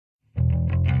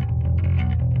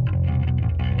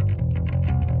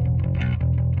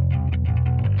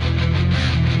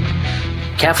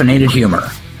Caffeinated humor.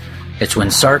 It's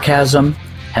when sarcasm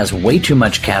has way too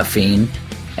much caffeine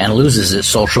and loses its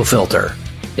social filter.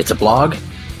 It's a blog,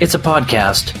 it's a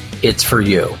podcast, it's for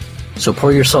you. So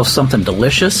pour yourself something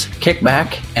delicious, kick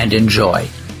back, and enjoy.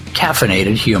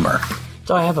 Caffeinated humor.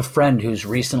 So I have a friend who's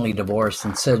recently divorced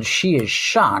and said she is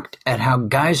shocked at how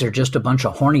guys are just a bunch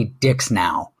of horny dicks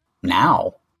now.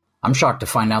 Now? I'm shocked to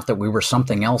find out that we were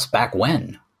something else back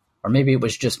when. Or maybe it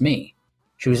was just me.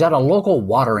 She was at a local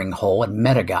watering hole and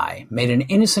met a guy, made an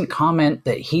innocent comment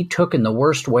that he took in the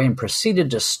worst way and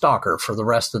proceeded to stalk her for the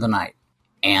rest of the night.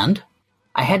 And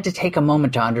I had to take a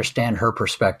moment to understand her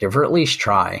perspective, or at least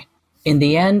try. In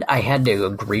the end, I had to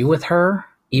agree with her,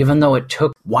 even though it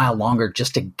took a while longer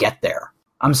just to get there.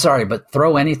 I'm sorry, but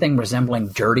throw anything resembling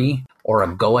dirty or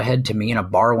a go-ahead to me in a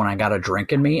bar when I got a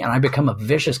drink in me, and I become a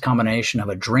vicious combination of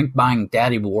a drink-buying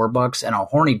daddy warbucks and a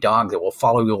horny dog that will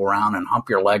follow you around and hump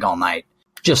your leg all night.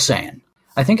 Just saying.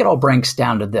 I think it all breaks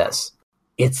down to this.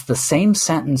 It's the same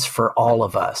sentence for all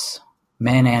of us,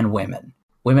 men and women.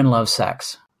 Women love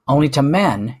sex. Only to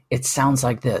men, it sounds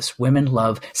like this. Women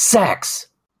love sex.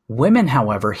 Women,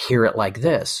 however, hear it like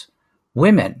this.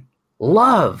 Women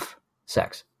love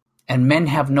sex. And men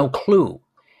have no clue.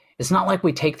 It's not like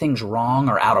we take things wrong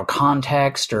or out of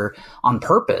context or on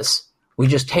purpose. We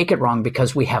just take it wrong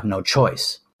because we have no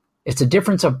choice. It's a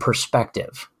difference of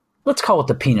perspective. Let's call it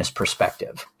the penis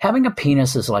perspective. Having a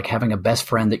penis is like having a best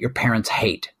friend that your parents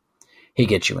hate. He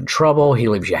gets you in trouble, he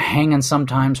leaves you hanging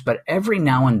sometimes, but every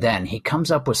now and then he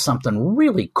comes up with something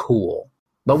really cool.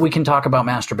 But we can talk about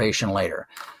masturbation later.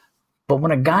 But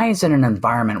when a guy is in an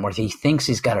environment where he thinks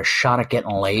he's got a shot at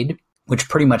getting laid, which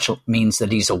pretty much means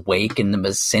that he's awake in the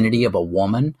vicinity of a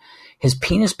woman, his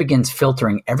penis begins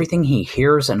filtering everything he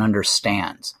hears and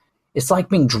understands. It's like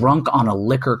being drunk on a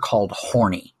liquor called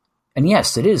horny. And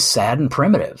yes, it is sad and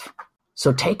primitive.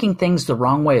 So taking things the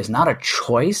wrong way is not a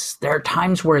choice. There are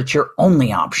times where it's your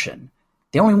only option,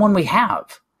 the only one we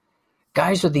have.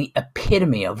 Guys are the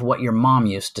epitome of what your mom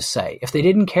used to say. If they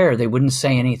didn't care, they wouldn't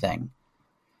say anything.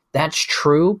 That's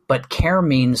true, but care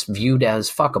means viewed as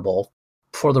fuckable.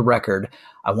 For the record,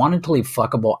 I wanted to leave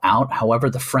fuckable out. However,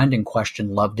 the friend in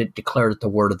question loved it, declared it the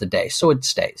word of the day, so it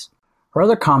stays. Her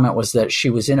other comment was that she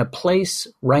was in a place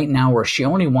right now where she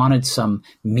only wanted some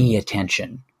me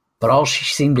attention, but all she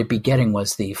seemed to be getting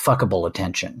was the fuckable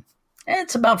attention.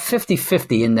 It's about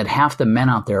 50-50 in that half the men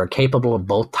out there are capable of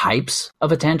both types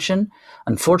of attention.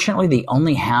 Unfortunately, the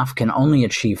only half can only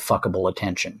achieve fuckable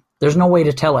attention. There's no way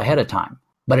to tell ahead of time.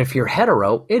 But if you're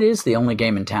hetero, it is the only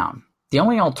game in town. The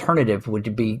only alternative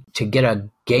would be to get a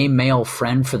gay male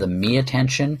friend for the me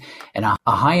attention and a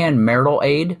high-end marital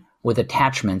aid with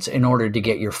attachments in order to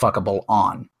get your fuckable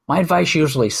on. My advice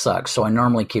usually sucks, so I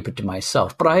normally keep it to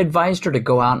myself, but I advised her to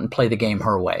go out and play the game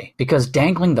her way, because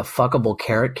dangling the fuckable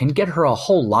carrot can get her a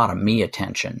whole lot of me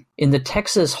attention. In the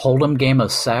Texas Hold'em game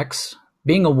of sex,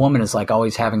 being a woman is like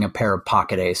always having a pair of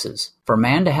pocket aces. For a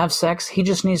man to have sex, he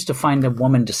just needs to find a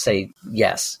woman to say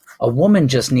yes. A woman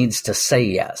just needs to say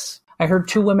yes. I heard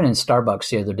two women in Starbucks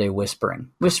the other day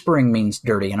whispering. Whispering means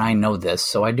dirty, and I know this,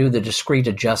 so I do the discreet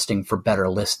adjusting for better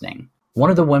listening. One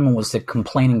of the women was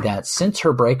complaining that since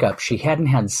her breakup, she hadn't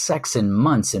had sex in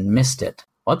months and missed it.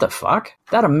 What the fuck?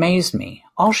 That amazed me.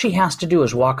 All she has to do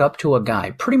is walk up to a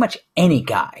guy, pretty much any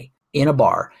guy, in a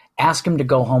bar, ask him to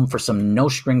go home for some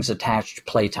no-strings-attached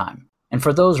playtime. And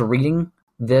for those reading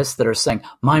this that are saying,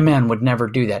 my man would never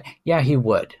do that, yeah, he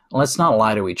would. Let's not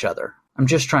lie to each other. I'm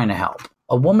just trying to help.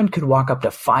 A woman could walk up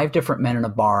to 5 different men in a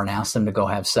bar and ask them to go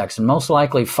have sex, and most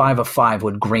likely 5 of 5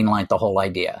 would greenlight the whole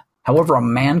idea. However, a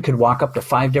man could walk up to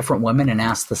 5 different women and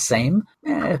ask the same.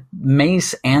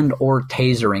 Mace and or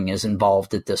tasering is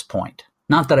involved at this point.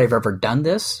 Not that I've ever done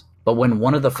this, but when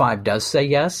one of the 5 does say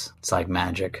yes, it's like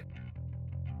magic.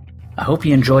 I hope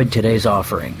you enjoyed today's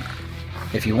offering.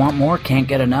 If you want more, can't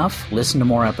get enough, listen to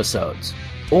more episodes.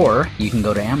 Or you can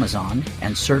go to Amazon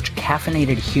and search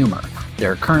Caffeinated Humor.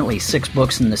 There are currently 6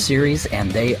 books in the series, and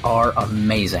they are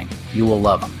amazing. You will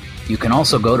love them. You can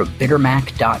also go to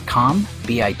bittermac.com,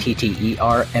 BITTERMAC,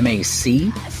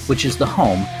 which is the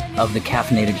home of the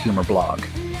Caffeinated Humor blog.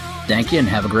 Thank you and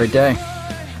have a great day.